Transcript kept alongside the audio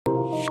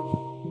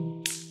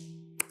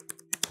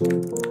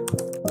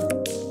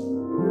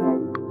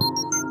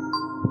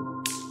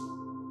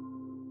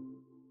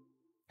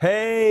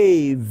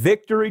Hey,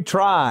 Victory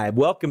Tribe.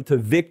 Welcome to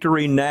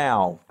Victory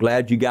Now.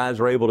 Glad you guys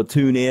are able to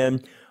tune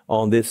in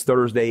on this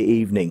Thursday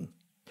evening.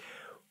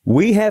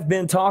 We have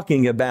been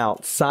talking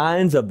about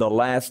signs of the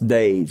last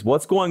days,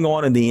 what's going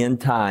on in the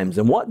end times,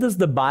 and what does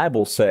the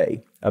Bible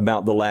say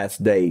about the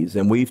last days?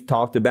 And we've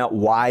talked about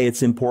why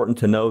it's important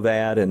to know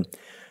that and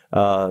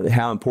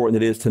how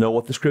important it is to know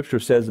what the Scripture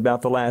says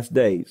about the last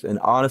days. And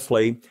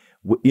honestly,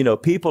 you know,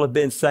 people have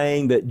been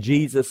saying that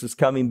Jesus is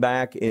coming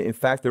back. In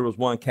fact, there was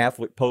one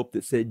Catholic Pope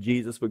that said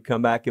Jesus would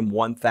come back in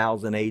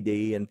 1000 AD,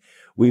 and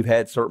we've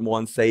had certain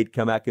ones say he'd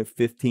come back in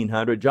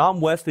 1500.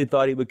 John Wesley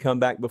thought he would come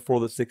back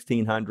before the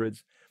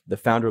 1600s, the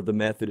founder of the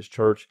Methodist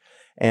Church.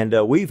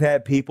 And we've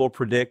had people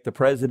predict, the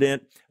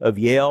president of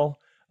Yale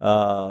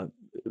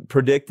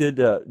predicted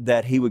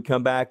that he would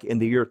come back in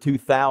the year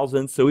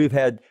 2000. So we've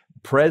had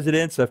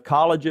presidents of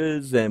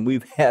colleges and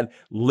we've had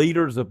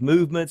leaders of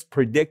movements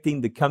predicting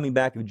the coming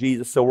back of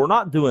Jesus. So we're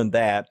not doing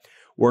that.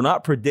 We're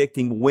not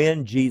predicting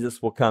when Jesus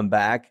will come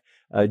back.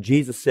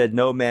 Jesus said,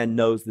 no man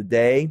knows the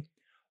day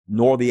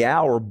nor the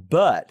hour,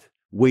 but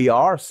we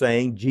are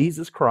saying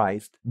Jesus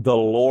Christ, the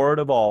Lord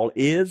of all,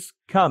 is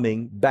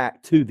coming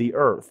back to the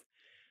earth.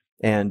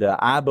 And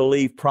I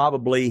believe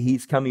probably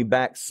he's coming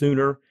back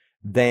sooner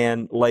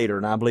than later.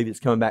 And I believe he's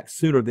coming back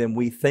sooner than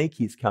we think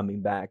he's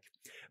coming back.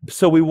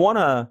 So we want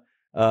to,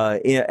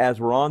 as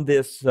we're on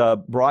this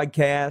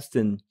broadcast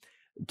and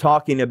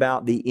talking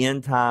about the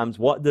end times,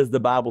 what does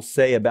the Bible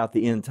say about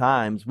the end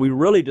times? We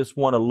really just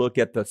want to look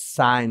at the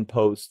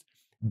signposts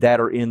that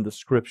are in the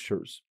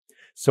Scriptures.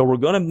 So we're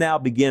going to now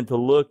begin to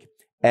look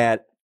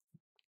at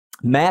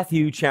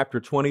Matthew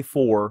chapter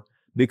 24,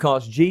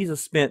 because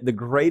Jesus spent the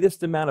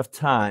greatest amount of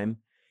time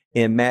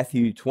in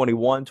Matthew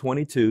 21,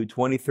 22,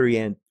 23,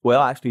 and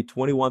well, actually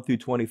 21 through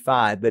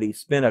 25, but he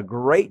spent a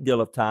great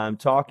deal of time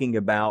talking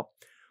about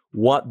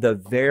what the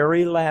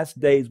very last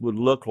days would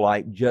look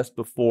like just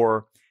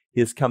before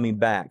his coming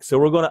back. So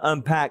we're going to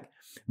unpack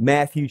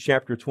Matthew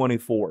chapter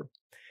 24.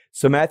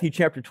 So Matthew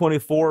chapter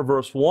 24,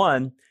 verse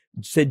 1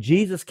 said,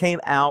 Jesus came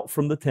out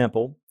from the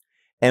temple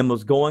and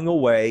was going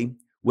away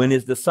when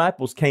his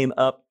disciples came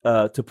up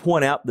to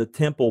point out the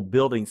temple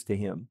buildings to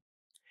him.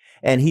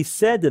 And he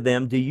said to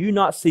them, do you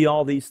not see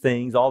all these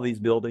things, all these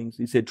buildings?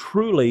 He said,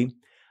 truly,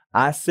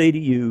 I say to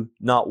you,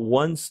 not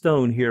one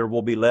stone here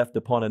will be left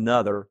upon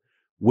another,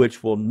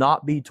 which will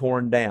not be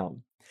torn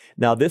down.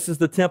 Now, this is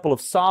the temple of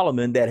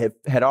Solomon that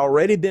had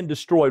already been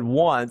destroyed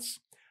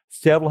once,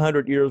 several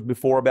hundred years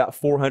before, about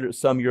 400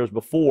 some years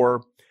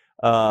before,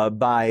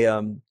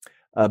 by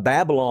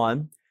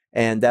Babylon.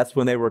 And that's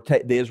when they were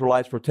the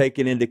Israelites were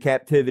taken into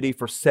captivity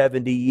for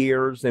 70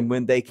 years. And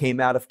when they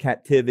came out of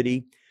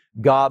captivity,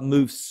 God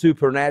moved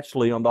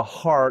supernaturally on the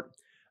heart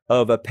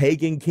of a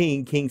pagan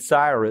king, King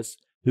Cyrus,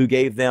 who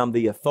gave them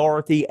the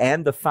authority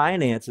and the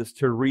finances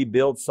to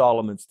rebuild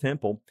Solomon's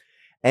temple.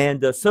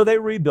 And so they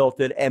rebuilt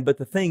it. But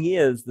the thing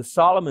is, the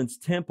Solomon's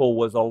temple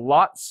was a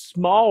lot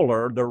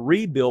smaller. The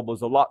rebuild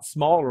was a lot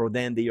smaller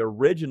than the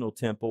original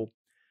temple,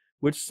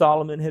 which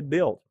Solomon had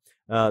built.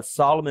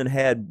 Solomon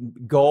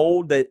had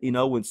gold that, you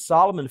know, when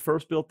Solomon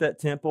first built that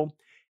temple,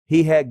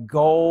 he had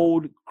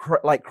gold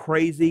like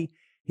crazy.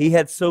 He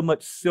had so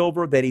much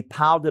silver that he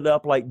piled it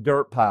up like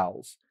dirt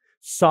piles.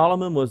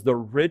 Solomon was the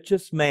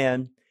richest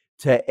man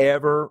to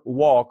ever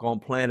walk on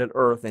planet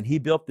Earth. And he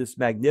built this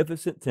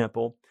magnificent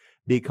temple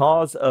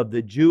because of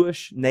the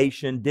Jewish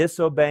nation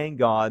disobeying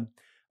God.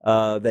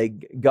 They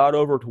got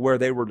over to where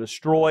they were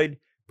destroyed,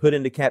 put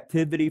into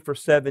captivity for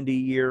 70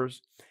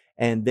 years.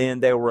 And then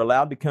they were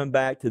allowed to come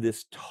back to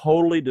this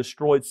totally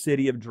destroyed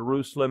city of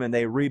Jerusalem, and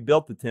they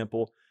rebuilt the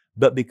temple.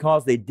 But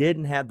because they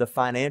didn't have the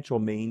financial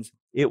means,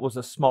 it was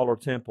a smaller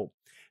temple.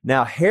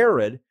 Now,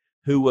 Herod,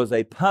 who was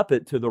a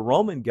puppet to the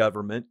Roman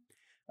government,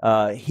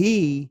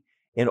 he,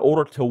 in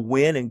order to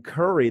win and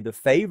curry the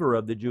favor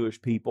of the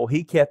Jewish people,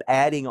 he kept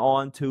adding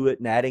on to it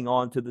and adding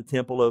on to the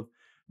temple of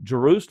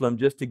Jerusalem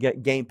just to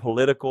gain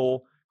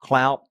political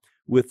clout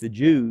with the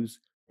Jews.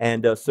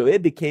 And so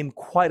it became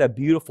quite a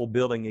beautiful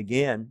building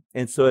again.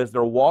 And so as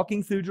they're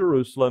walking through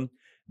Jerusalem,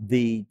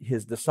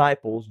 his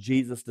disciples,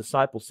 Jesus'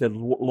 disciples said,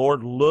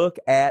 Lord, look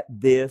at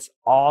this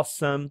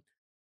awesome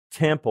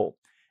temple.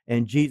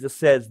 And Jesus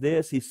says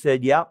this, he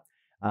said, yeah,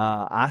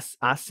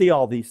 I see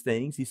all these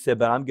things. He said,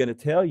 but I'm going to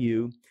tell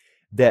you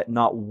that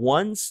not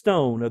one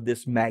stone of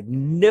this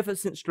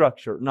magnificent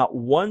structure, not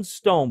one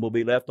stone will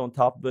be left on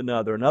top of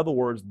another. In other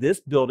words, this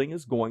building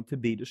is going to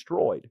be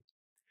destroyed.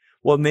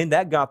 Well, I mean,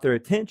 that got their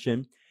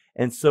attention.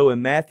 And so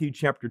in Matthew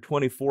chapter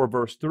 24,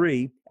 verse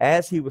 3,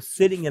 as he was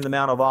sitting in the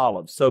Mount of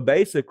Olives, so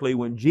basically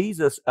when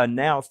Jesus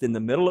announced in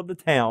the middle of the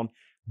town,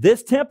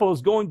 this temple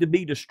is going to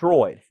be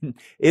destroyed.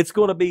 It's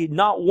going to be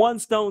not one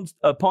stone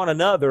upon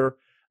another.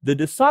 The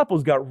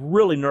disciples got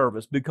really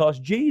nervous because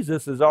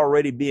Jesus is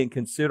already being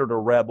considered a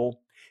rebel.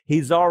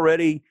 He's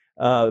already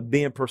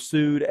being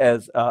pursued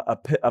as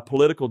a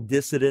political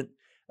dissident.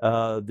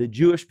 The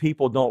Jewish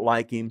people don't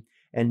like him.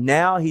 And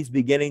now he's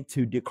beginning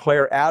to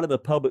declare out of the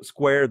public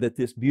square that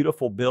this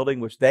beautiful building,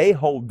 which they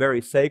hold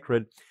very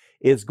sacred,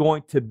 is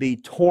going to be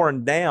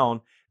torn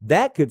down.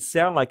 That could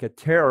sound like a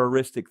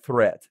terroristic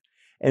threat.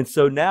 And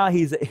so now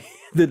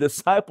the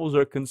disciples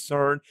are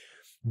concerned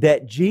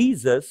that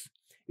Jesus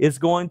is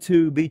going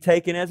to be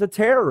taken as a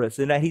terrorist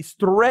and that he's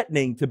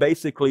threatening to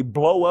basically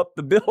blow up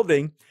the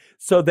building.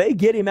 So they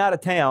get him out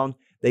of town.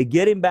 They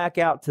get him back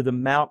out to the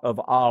Mount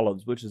of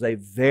Olives, which is a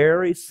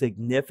very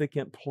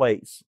significant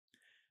place.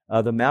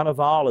 The Mount of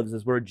Olives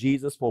is where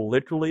Jesus will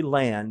literally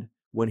land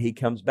when he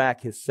comes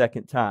back his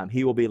second time.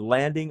 He will be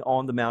landing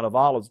on the Mount of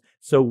Olives.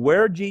 So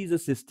where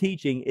Jesus is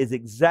teaching is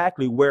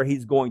exactly where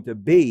he's going to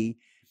be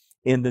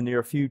in the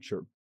near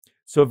future.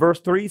 So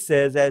verse 3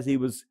 says, as he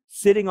was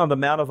sitting on the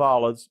Mount of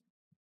Olives,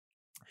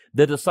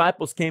 the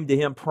disciples came to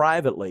him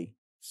privately,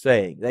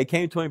 saying, they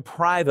came to him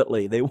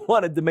privately. They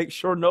wanted to make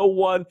sure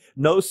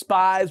no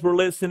spies were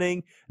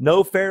listening,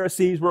 no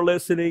Pharisees were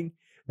listening.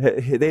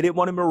 They didn't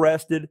want him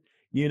arrested,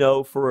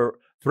 for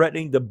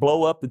threatening to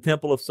blow up the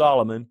Temple of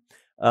Solomon.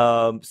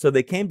 So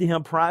they came to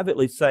him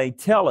privately saying,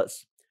 tell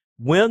us,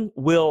 when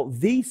will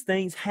these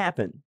things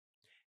happen?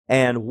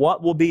 And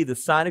what will be the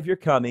sign of your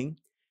coming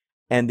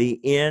and the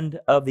end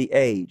of the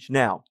age?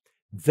 Now,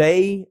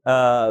 they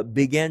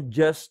began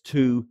just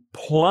to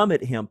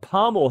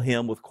pummel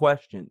him with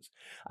questions.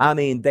 I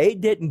mean, they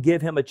didn't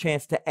give him a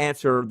chance to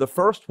answer the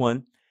first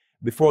one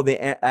before they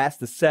asked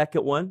the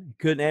second one. He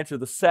couldn't answer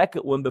the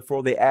second one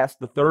before they asked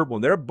the third one.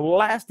 They're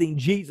blasting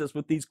Jesus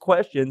with these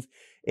questions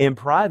in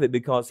private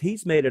because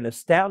he's made an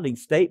astounding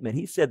statement.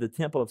 He said the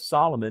Temple of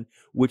Solomon,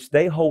 which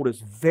they hold as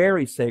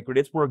very sacred,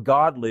 it's where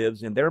God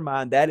lives. In their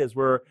mind, that is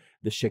where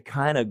the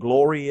Shekinah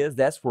glory is.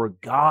 That's where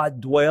God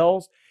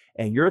dwells.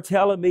 And you're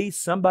telling me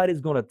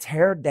somebody's going to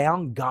tear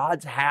down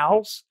God's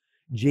house?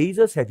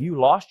 Jesus, have you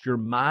lost your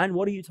mind?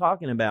 What are you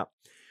talking about?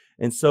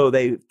 And so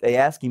they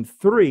asked him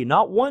three,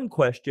 not one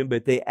question,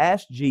 but they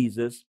asked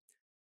Jesus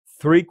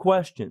three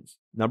questions.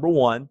 Number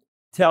one,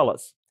 tell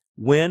us,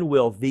 when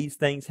will these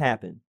things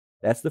happen?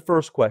 That's the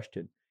first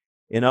question.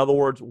 In other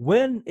words,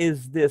 when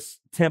is this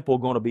temple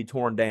going to be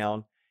torn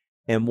down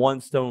and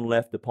one stone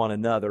left upon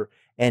another?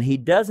 And he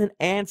doesn't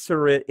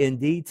answer it in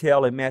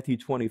detail in Matthew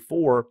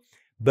 24,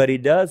 but he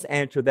does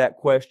answer that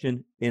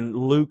question in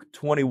Luke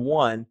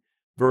 21,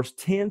 verse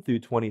 10 through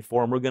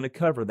 24, and we're going to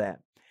cover that.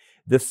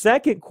 The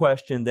second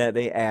question that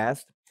they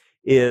asked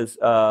is,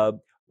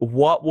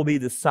 what will be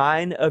the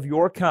sign of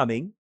your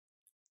coming?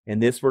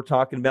 And this we're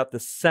talking about the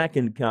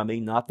second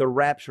coming, not the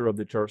rapture of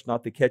the church,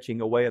 not the catching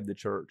away of the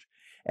church.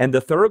 And the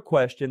third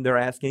question they're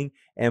asking,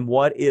 and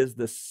what is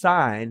the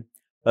sign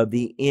of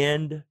the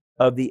end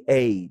of the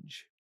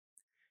age?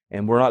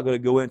 And we're not going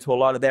to go into a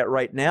lot of that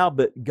right now,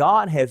 but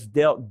God has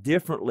dealt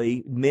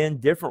men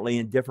differently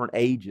in different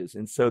ages.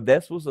 And so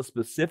this was a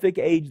specific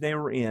age they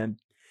were in.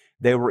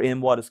 They were in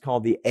what is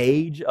called the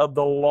age of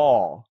the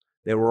law.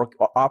 They were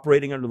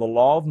operating under the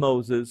law of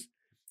Moses,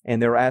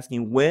 and they were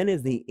asking, when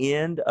is the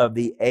end of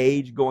the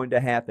age going to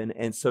happen?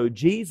 And so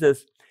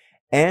Jesus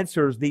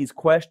answers these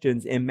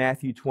questions in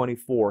Matthew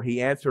 24.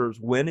 He answers,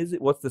 when is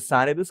it? What's the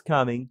sign of his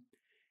coming?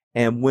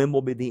 And when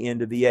will be the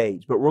end of the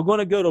age? But we're going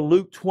to go to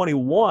Luke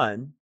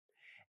 21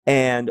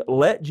 and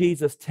let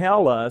Jesus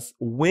tell us,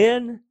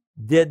 when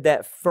did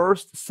that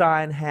first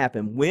sign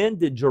happen? When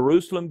did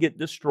Jerusalem get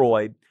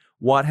destroyed?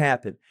 What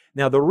happened?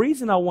 Now, the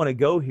reason I want to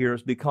go here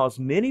is because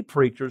many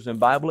preachers and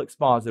Bible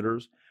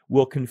expositors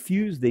will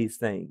confuse these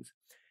things.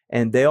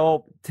 And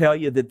they'll tell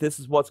you that this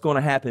is what's going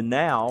to happen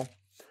now,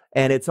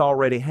 and it's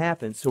already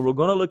happened. So we're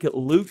going to look at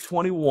Luke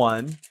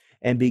 21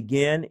 and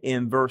begin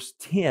in verse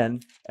 10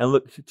 and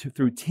look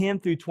through 10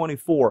 through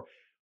 24.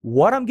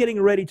 What I'm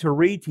getting ready to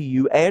read to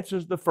you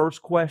answers the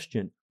first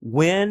question.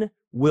 When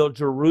will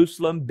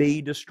Jerusalem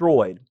be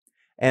destroyed?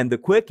 And the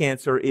quick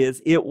answer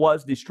is, it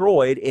was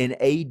destroyed in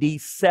AD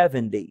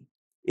 70.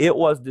 It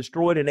was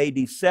destroyed in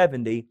AD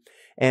 70,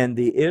 and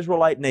the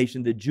Israelite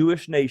nation, the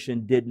Jewish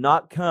nation, did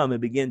not come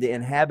and begin to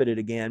inhabit it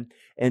again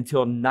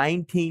until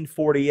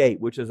 1948,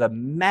 which is a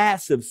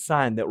massive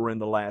sign that we're in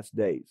the last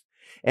days.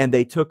 And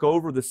they took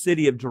over the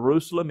city of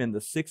Jerusalem in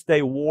the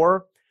Six-Day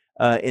War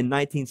in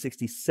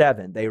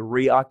 1967. They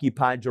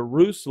reoccupied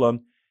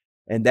Jerusalem,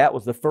 and that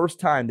was the first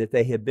time that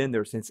they had been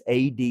there since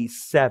AD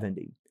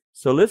 70.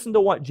 So listen to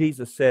what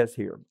Jesus says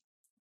here.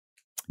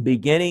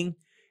 Beginning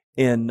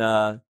in,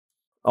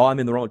 I'm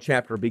in the wrong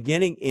chapter.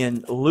 Beginning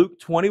in Luke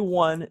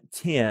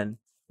 21:10,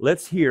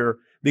 let's hear,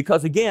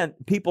 because again,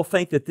 people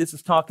think that this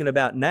is talking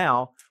about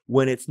now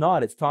when it's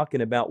not. It's talking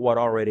about what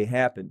already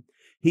happened.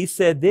 He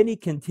said, then he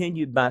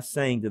continued by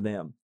saying to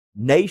them,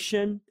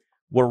 nation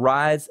will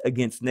rise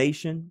against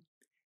nation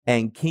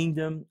and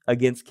kingdom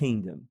against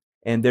kingdom.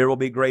 And there will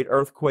be great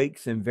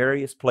earthquakes in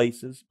various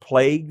places,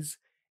 plagues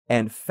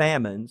and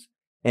famines,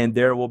 and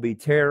there will be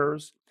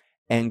terrors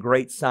and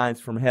great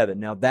signs from heaven.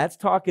 Now, that's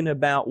talking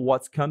about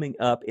what's coming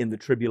up in the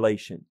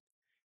tribulation,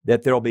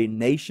 that there will be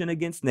nation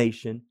against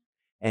nation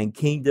and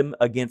kingdom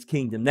against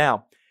kingdom.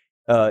 Now,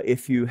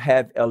 if you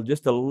have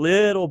just a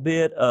little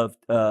bit of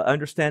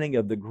understanding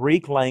of the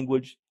Greek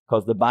language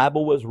because the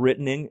Bible was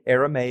written in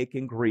Aramaic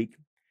and Greek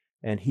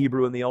and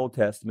Hebrew in the Old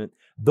Testament.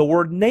 The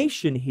word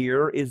nation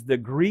here is the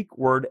Greek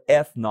word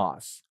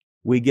ethnos.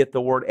 We get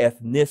the word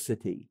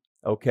ethnicity,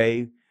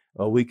 okay?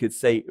 We could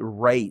say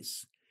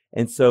race.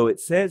 And so it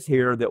says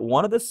here that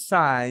one of the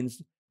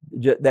signs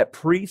that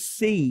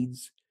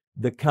precedes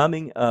the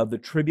coming of the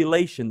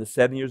tribulation, the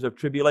 7 years of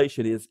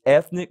tribulation, is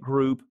ethnic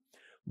group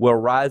will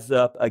rise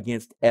up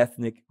against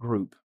ethnic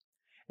group.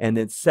 And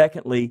then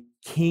secondly,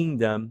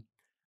 kingdom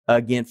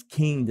against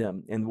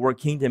kingdom. And the word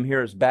kingdom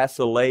here is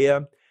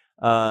basileia.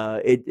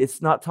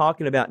 It's not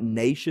talking about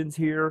nations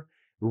here.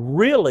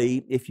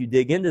 Really, if you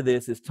dig into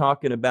this, it's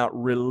talking about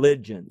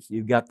religions.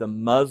 You've got the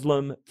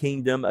Muslim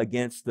kingdom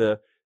against the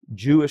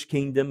Jewish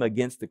kingdom,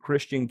 against the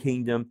Christian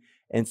kingdom.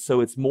 And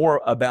so it's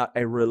more about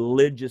a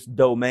religious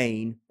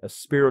domain, a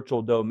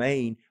spiritual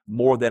domain,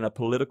 more than a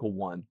political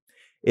one.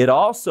 It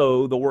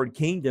also, the word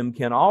kingdom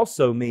can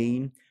also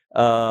mean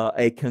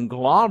a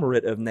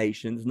conglomerate of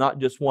nations, not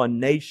just one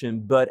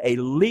nation, but a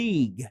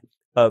league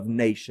of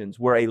nations,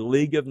 where a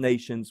league of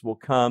nations will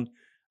come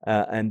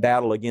and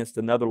battle against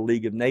another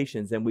league of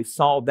nations. And we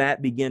saw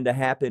that begin to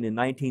happen in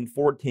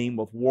 1914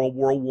 with World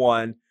War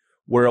I,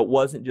 where it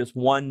wasn't just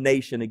one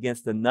nation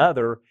against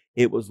another,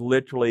 it was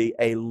literally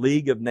a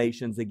league of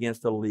nations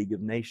against a league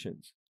of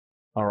nations.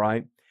 All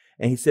right?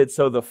 And he said,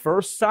 so the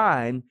first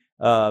sign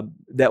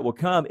that will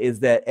come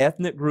is that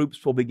ethnic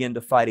groups will begin to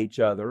fight each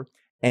other,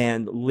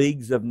 and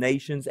leagues of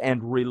nations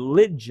and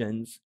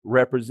religions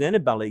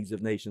represented by leagues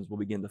of nations will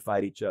begin to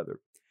fight each other.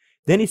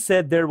 Then he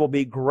said there will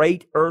be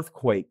great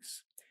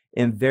earthquakes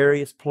in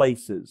various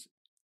places,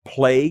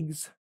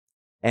 plagues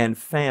and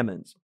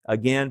famines.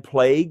 Again,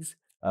 plagues.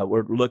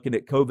 We're looking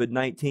at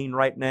COVID-19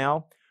 right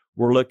now.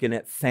 We're looking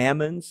at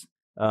famines,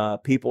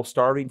 people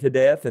starving to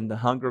death, and the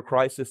hunger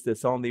crisis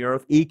that's on the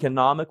earth.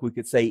 Economic, we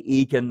could say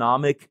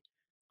economic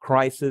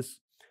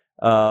crisis.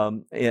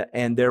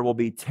 And there will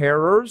be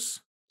terrors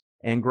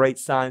and great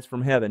signs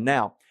from heaven.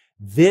 Now,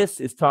 this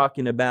is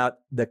talking about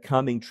the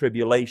coming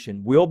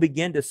tribulation. We'll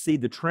begin to see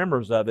the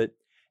tremors of it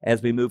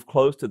as we move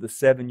close to the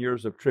 7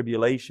 years of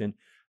tribulation,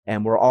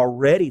 and we're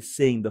already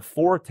seeing the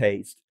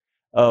foretaste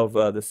of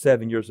the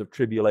 7 years of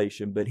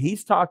tribulation. But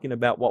he's talking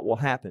about what will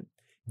happen.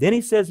 Then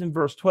he says in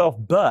verse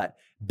 12, but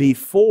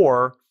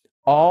before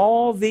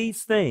all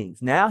these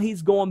things, now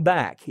he's going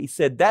back. He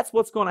said that's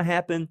what's going to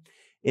happen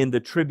in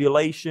the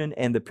tribulation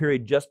and the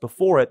period just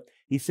before it.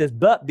 He says,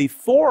 but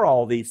before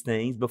all these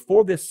things,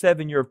 before this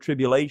 7 year of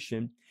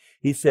tribulation,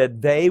 he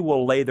said, they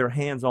will lay their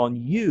hands on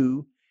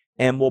you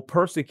and will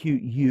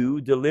persecute you,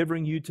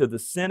 delivering you to the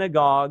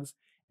synagogues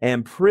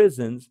and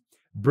prisons,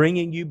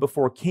 bringing you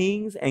before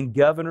kings and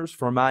governors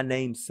for my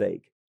name's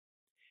sake.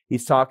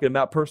 He's talking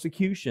about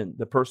persecution,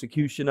 the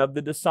persecution of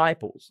the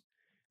disciples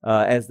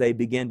as they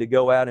begin to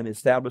go out and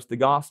establish the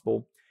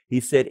gospel.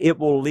 He said, it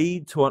will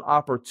lead to an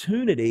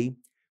opportunity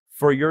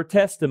for your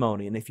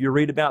testimony. And if you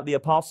read about the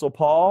Apostle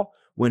Paul,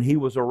 when he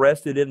was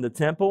arrested in the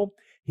temple,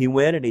 he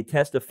went and he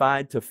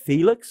testified to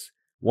Felix,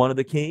 one of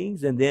the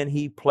kings, and then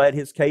he pled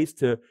his case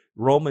to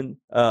Roman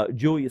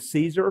Julius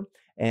Caesar,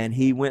 and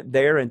he went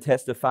there and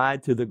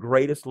testified to the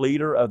greatest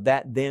leader of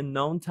that then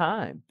known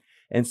time.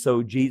 And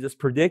so Jesus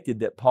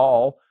predicted that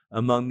Paul,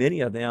 among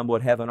many of them,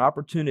 would have an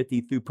opportunity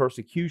through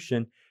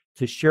persecution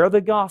to share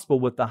the gospel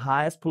with the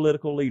highest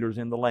political leaders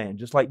in the land,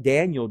 just like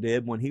Daniel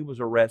did when he was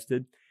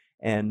arrested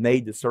and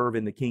made to serve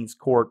in the king's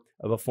court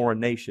of a foreign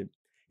nation.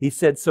 He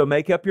said, so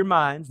make up your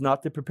minds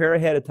not to prepare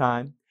ahead of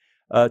time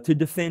to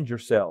defend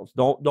yourselves.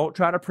 Don't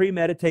try to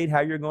premeditate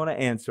how you're going to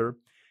answer.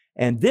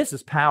 And this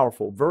is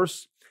powerful.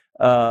 Verse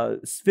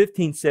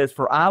 15 says,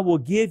 for I will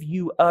give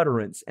you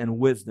utterance and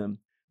wisdom,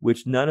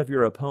 which none of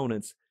your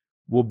opponents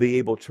will be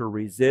able to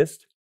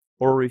resist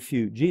or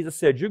refute. Jesus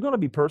said, you're going to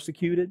be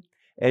persecuted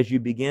as you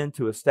begin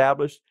to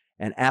establish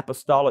an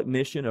apostolic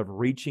mission of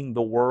reaching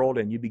the world,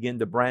 and you begin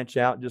to branch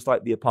out just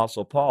like the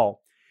Apostle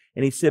Paul.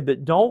 And he said,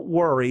 but don't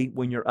worry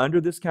when you're under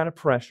this kind of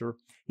pressure.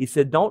 He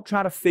said, don't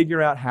try to figure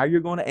out how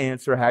you're going to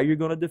answer, how you're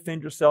going to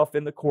defend yourself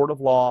in the court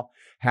of law,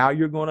 how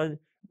you're going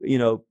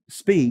to,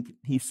 speak.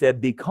 He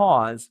said,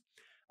 because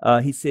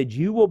he said,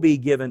 you will be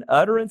given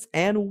utterance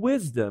and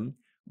wisdom,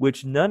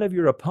 which none of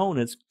your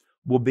opponents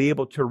will be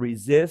able to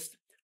resist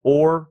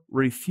or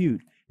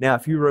refute. Now,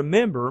 if you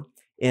remember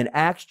in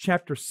Acts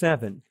chapter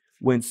 7,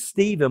 when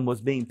Stephen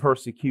was being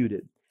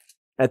persecuted,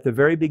 at the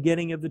very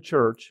beginning of the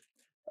church,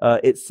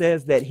 it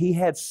says that he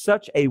had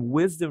such a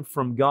wisdom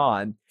from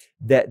God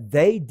that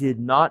they did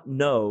not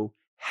know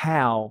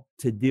how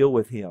to deal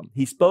with him.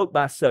 He spoke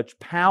by such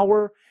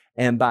power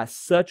and by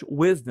such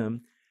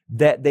wisdom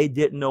that they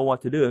didn't know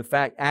what to do. In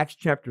fact, Acts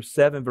chapter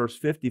 7, verse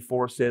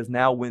 54 says,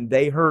 now when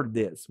they heard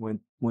this,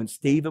 when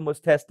Stephen was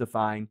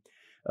testifying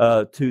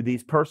to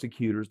these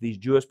persecutors, these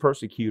Jewish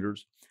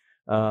persecutors,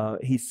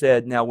 he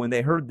said, now when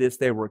they heard this,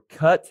 they were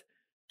cut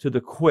to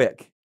the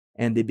quick,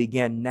 and they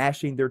began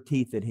gnashing their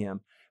teeth at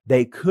him.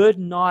 They could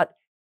not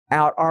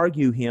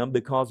out-argue him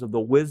because of the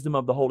wisdom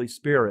of the Holy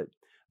Spirit,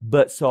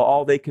 but so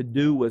all they could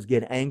do was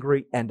get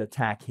angry and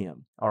attack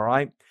him, all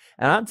right?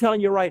 And I'm telling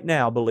you right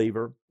now,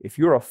 believer, if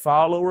you're a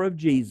follower of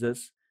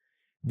Jesus,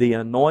 the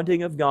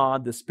anointing of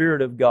God, the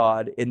Spirit of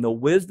God, and the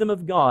wisdom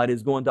of God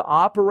is going to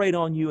operate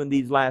on you in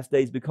these last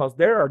days, because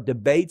there are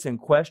debates and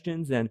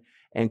questions and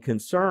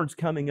concerns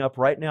coming up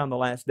right now in the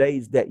last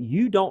days that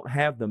you don't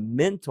have the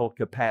mental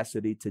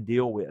capacity to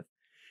deal with.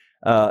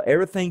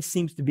 Everything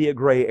seems to be a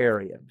gray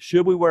area.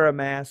 Should we wear a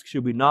mask?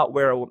 Should we not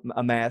wear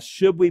a mask?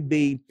 Should we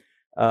be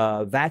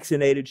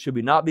vaccinated? Should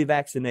we not be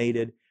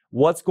vaccinated?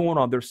 What's going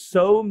on? There's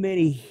so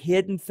many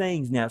hidden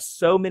things now,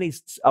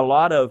 a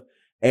lot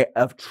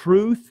of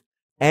truth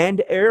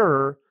and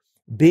error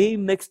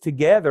being mixed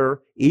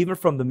together, even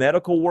from the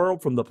medical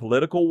world, from the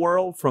political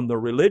world, from the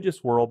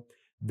religious world,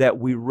 that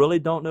we really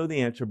don't know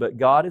the answer. But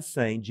God is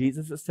saying,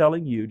 Jesus is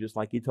telling you, just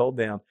like He told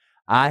them,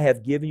 I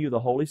have given you the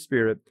Holy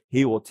Spirit.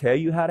 He will tell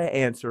you how to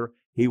answer.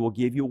 He will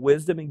give you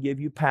wisdom and give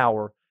you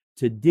power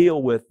to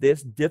deal with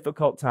this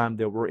difficult time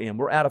that we're in.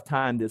 We're out of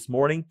time this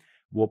morning.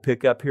 We'll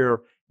pick up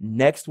here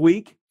next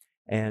week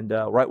and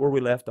right where we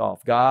left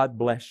off. God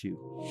bless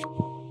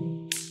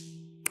you.